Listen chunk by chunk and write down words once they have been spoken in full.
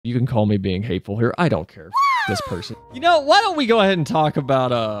You can call me being hateful here. I don't care. This person. You know, why don't we go ahead and talk about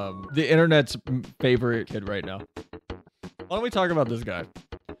the internet's favorite kid right now? Why don't we talk about this guy?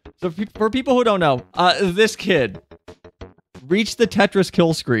 So for people who don't know, this kid reached the Tetris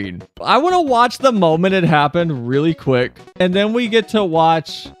kill screen. I want to watch the moment it happened really quick, and then we get to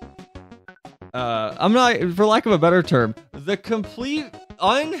watch I'm not, for lack of a better term, the complete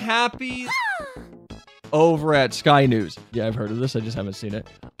unhappy over at Sky News. Yeah, I've heard of this. I just haven't seen it.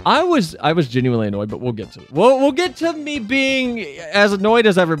 I was genuinely annoyed, but we'll get to it. We'll get to me being as annoyed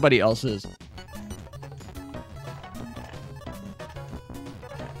as everybody else is.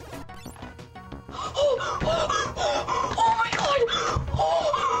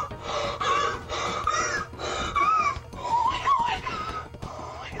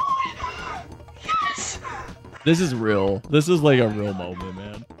 This is real. This is like a real moment,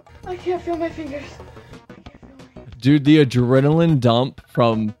 man. I can't feel my fingers. Dude, the adrenaline dump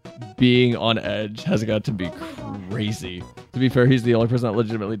from being on edge has got to be crazy. To be fair, he's the only person that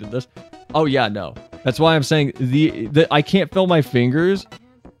legitimately did this. Oh yeah, no. That's why I'm saying the I can't feel my fingers.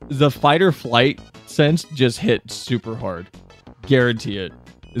 The fight or flight sense just hit super hard. Guarantee it.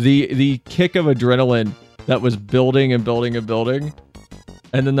 The kick of adrenaline that was building and building and building.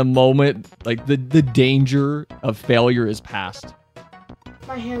 And then the moment, like the danger of failure is past.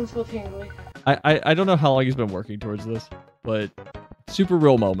 My hands feel tingly. I don't know how long he's been working towards this, but super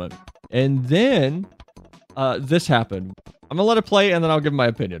real moment. And then this happened. I'm gonna let it play and then I'll give my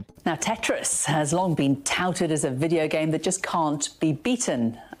opinion. Now, Tetris has long been touted as a video game that just can't be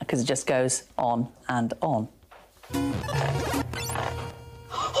beaten because it just goes on and on.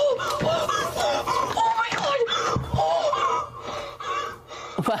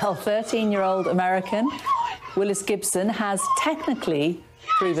 Well, 13-year-old American Willis Gibson has technically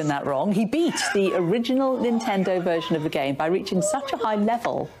proven that wrong. He beat the original Nintendo version of the game by reaching such a high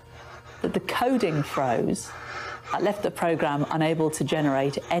level that the coding froze. That left the program unable to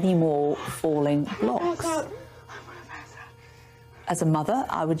generate any more falling blocks. As a mother,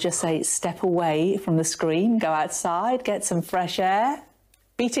 I would just say step away from the screen, go outside, get some fresh air.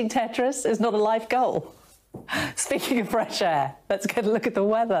 Beating Tetris is not a life goal. Speaking of fresh air, let's get a look at the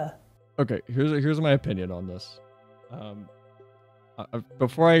weather. Okay, here's my opinion on this.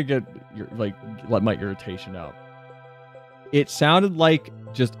 Before I get let my irritation out, it sounded like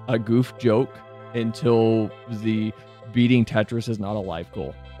just a goof joke until the beating Tetris is not a life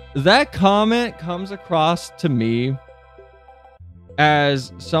goal. That comment comes across to me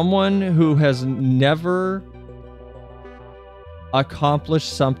as someone who has never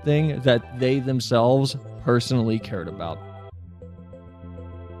accomplished something that they themselves personally cared about.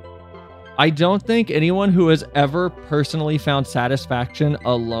 I don't think anyone who has ever personally found satisfaction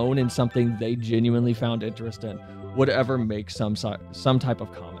alone in something they genuinely found interest in would ever make some type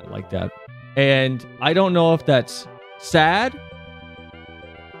of comment like that. And I don't know if that's sad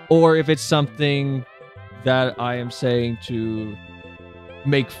or if it's something that I am saying to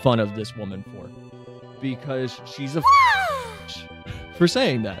make fun of this woman for, because she's a for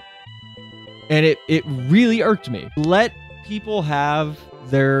saying that. And it really irked me. Let people have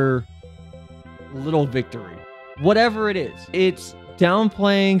their little victory. Whatever it is. It's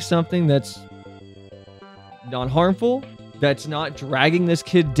downplaying something that's non-harmful, that's not dragging this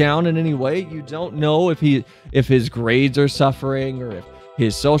kid down in any way. You don't know if his grades are suffering, or if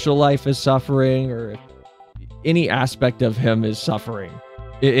his social life is suffering, or if any aspect of him is suffering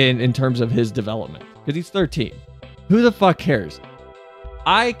in terms of his development. Because he's 13. Who the fuck cares?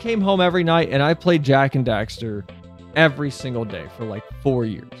 I came home every night and I played Jak and Daxter every single day for like 4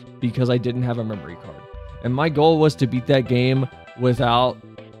 years because I didn't have a memory card. And my goal was to beat that game without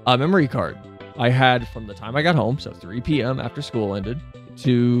a memory card. I had from the time I got home, so 3 p.m. after school ended,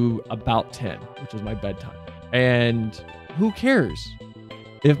 to about 10, which was my bedtime. And who cares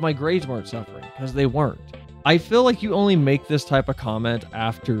if my grades weren't suffering? Because they weren't. I feel like you only make this type of comment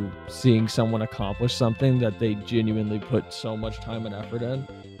after seeing someone accomplish something that they genuinely put so much time and effort in,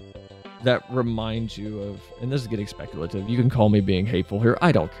 that reminds you of, and this is getting speculative, you can call me being hateful here.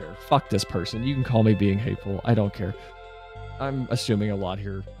 I don't care. Fuck this person. You can call me being hateful. I don't care. I'm assuming a lot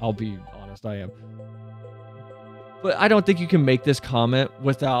here. I'll be honest, I am. But I don't think you can make this comment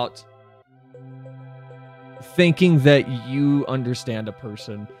without thinking that you understand a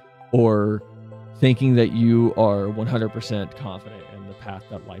person, or thinking that you are 100% confident in the path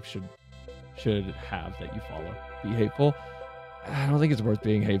that life should have that you follow. Be hateful. I don't think it's worth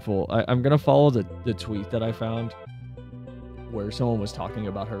being hateful. I'm going to follow the tweet that I found where someone was talking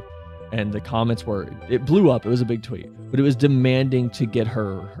about her, and the comments were, it blew up. It was a big tweet, but it was demanding to get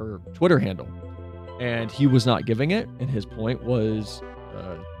her Twitter handle, and he was not giving it. And his point was,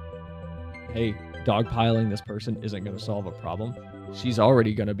 hey, dogpiling this person isn't going to solve a problem. She's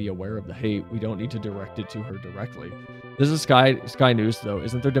already going to be aware of the hate. We don't need to direct it to her directly. This is Sky News, though.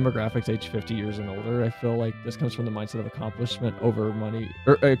 Isn't their demographics age 50 years and older? I feel like this comes from the mindset of accomplishment over money,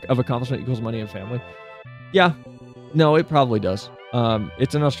 or of accomplishment equals money and family. Yeah, no, it probably does.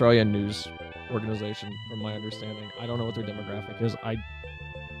 It's an Australian news organization, from my understanding. I don't know what their demographic is. I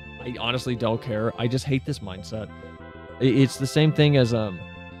honestly don't care. I just hate this mindset. It's the same thing as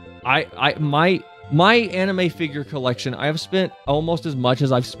my anime figure collection. I have spent almost as much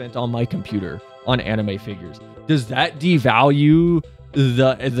as I've spent on my computer on anime figures. Does that devalue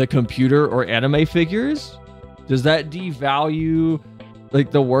the computer or anime figures? Does that devalue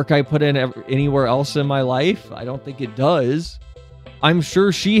like the work I put in anywhere else in my life? I don't think it does. I'm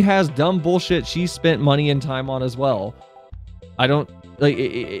sure she has dumb bullshit she spent money and time on as well. I don't like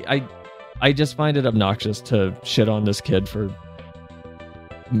I just find it obnoxious to shit on this kid for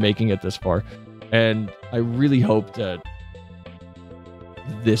making it this far. And I really hope that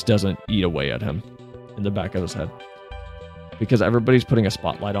this doesn't eat away at him in the back of his head, because everybody's putting a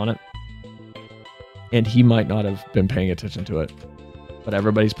spotlight on it, and he might not have been paying attention to it, but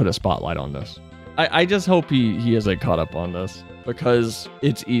everybody's put a spotlight on this. I just hope he isn't caught up on this, because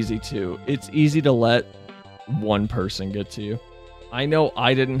it's easy to let one person get to you. I know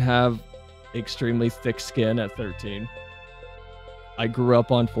I didn't have extremely thick skin at 13. I grew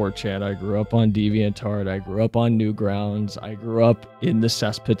up on 4chan, I grew up on DeviantArt, I grew up on Newgrounds, I grew up in the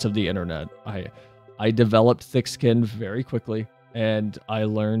cesspits of the internet. I developed thick skin very quickly, and I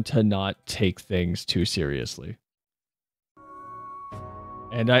learned to not take things too seriously.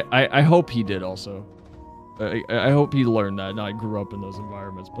 And I hope he did also. I hope he learned that. Now, I grew up in those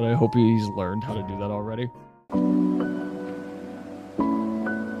environments, but I hope he's learned how to do that already.